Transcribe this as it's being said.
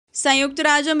ਸੰਯੁਕਤ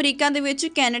ਰਾਜ ਅਮਰੀਕਾ ਦੇ ਵਿੱਚ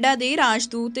ਕੈਨੇਡਾ ਦੇ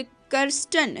ਰਾਜਦੂਤ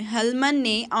ਕਰਸਟਨ ਹਲਮਨ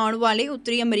ਨੇ ਆਉਣ ਵਾਲੇ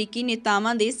ਉੱਤਰੀ ਅਮਰੀਕੀ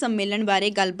ਨੇਤਾਵਾਂ ਦੇ ਸੰਮੇਲਨ ਬਾਰੇ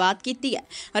ਗੱਲਬਾਤ ਕੀਤੀ ਹੈ।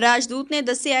 ਰਾਜਦੂਤ ਨੇ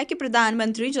ਦੱਸਿਆ ਕਿ ਪ੍ਰਧਾਨ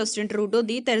ਮੰਤਰੀ ਜਸਟਿਨ ਟਰੂਡੋ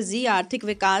ਦੀ ਤਰਜੀਹ ਆਰਥਿਕ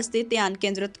ਵਿਕਾਸ ਤੇ ਧਿਆਨ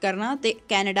ਕੇਂਦਰਿਤ ਕਰਨਾ ਤੇ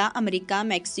ਕੈਨੇਡਾ, ਅਮਰੀਕਾ,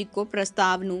 ਮੈਕਸੀਕੋ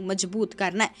ਪ੍ਰਸਤਾਵ ਨੂੰ ਮਜ਼ਬੂਤ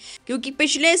ਕਰਨਾ ਹੈ, ਕਿਉਂਕਿ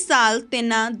ਪਿਛਲੇ ਸਾਲ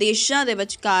ਤਿੰਨਾਂ ਦੇਸ਼ਾਂ ਦੇ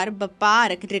ਵਿਚਕਾਰ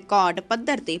ਵਪਾਰ ਰਿਕਾਰਡ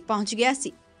ਪੱਧਰ ਤੇ ਪਹੁੰਚ ਗਿਆ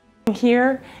ਸੀ। Here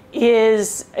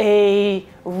is a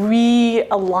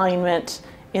realignment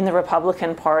in the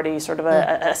Republican Party, sort of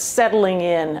a settling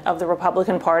in of the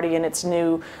Republican Party in its new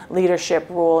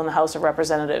leadership role in the House of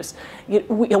Representatives.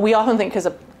 We often think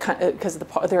because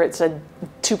it's a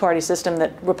two-party system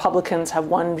that Republicans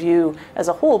have one view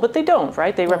as a whole, but they don't,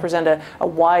 right? They represent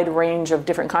a wide range of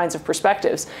different kinds of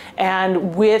perspectives.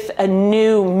 And with a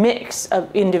new mix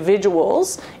of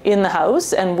individuals in the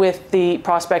House and with the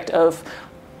prospect of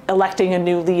electing a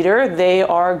new leader, they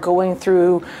are going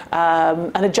through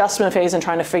an adjustment phase and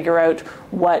trying to figure out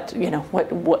what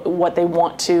they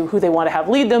want to, who they want to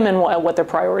have lead them, and what their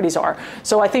priorities are.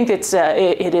 So I think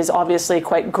it is obviously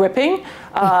quite gripping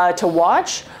to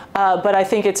watch, but I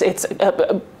think it's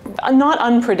not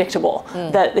unpredictable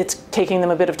that it's taking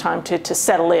them a bit of time to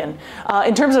settle in.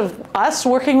 In terms of us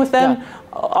working with them.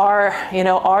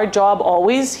 Our job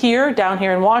always down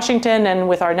here in Washington and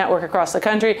with our network across the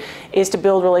country is to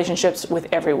build relationships with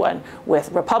everyone,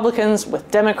 with Republicans, with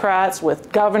Democrats, with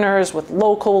governors, with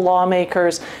local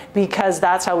lawmakers, because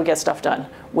that's how we get stuff done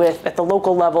at the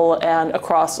local level and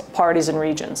across parties and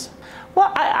regions.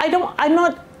 Well,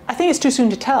 I think it's too soon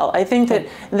to tell. I think that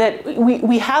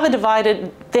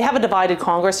they have a divided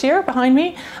Congress here behind me,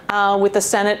 with the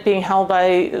Senate being held by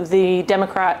the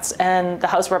Democrats and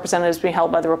the House of Representatives being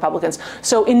held by the Republicans.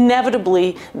 So inevitably,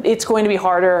 it's going to be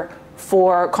harder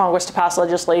for Congress to pass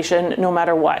legislation no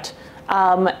matter what.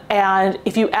 And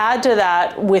if you add to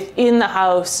that within the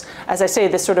House, as I say,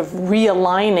 this sort of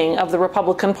realigning of the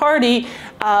Republican Party,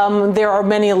 there are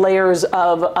many layers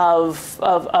of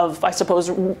I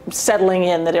suppose, settling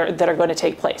in that are going to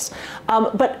take place.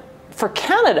 But for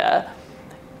Canada,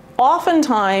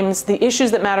 oftentimes the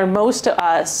issues that matter most to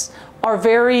us are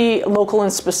very local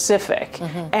and specific.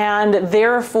 And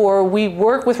therefore we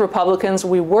work with Republicans,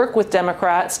 we work with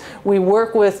Democrats, we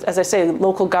work with, as I say,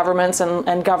 local governments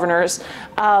and governors,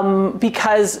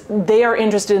 because they are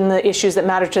interested in the issues that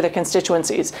matter to their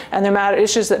constituencies. And the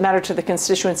issues that matter to the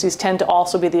constituencies tend to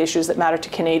also be the issues that matter to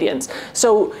Canadians.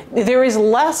 So there is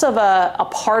less of a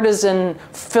partisan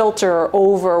filter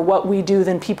over what we do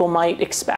than people might expect.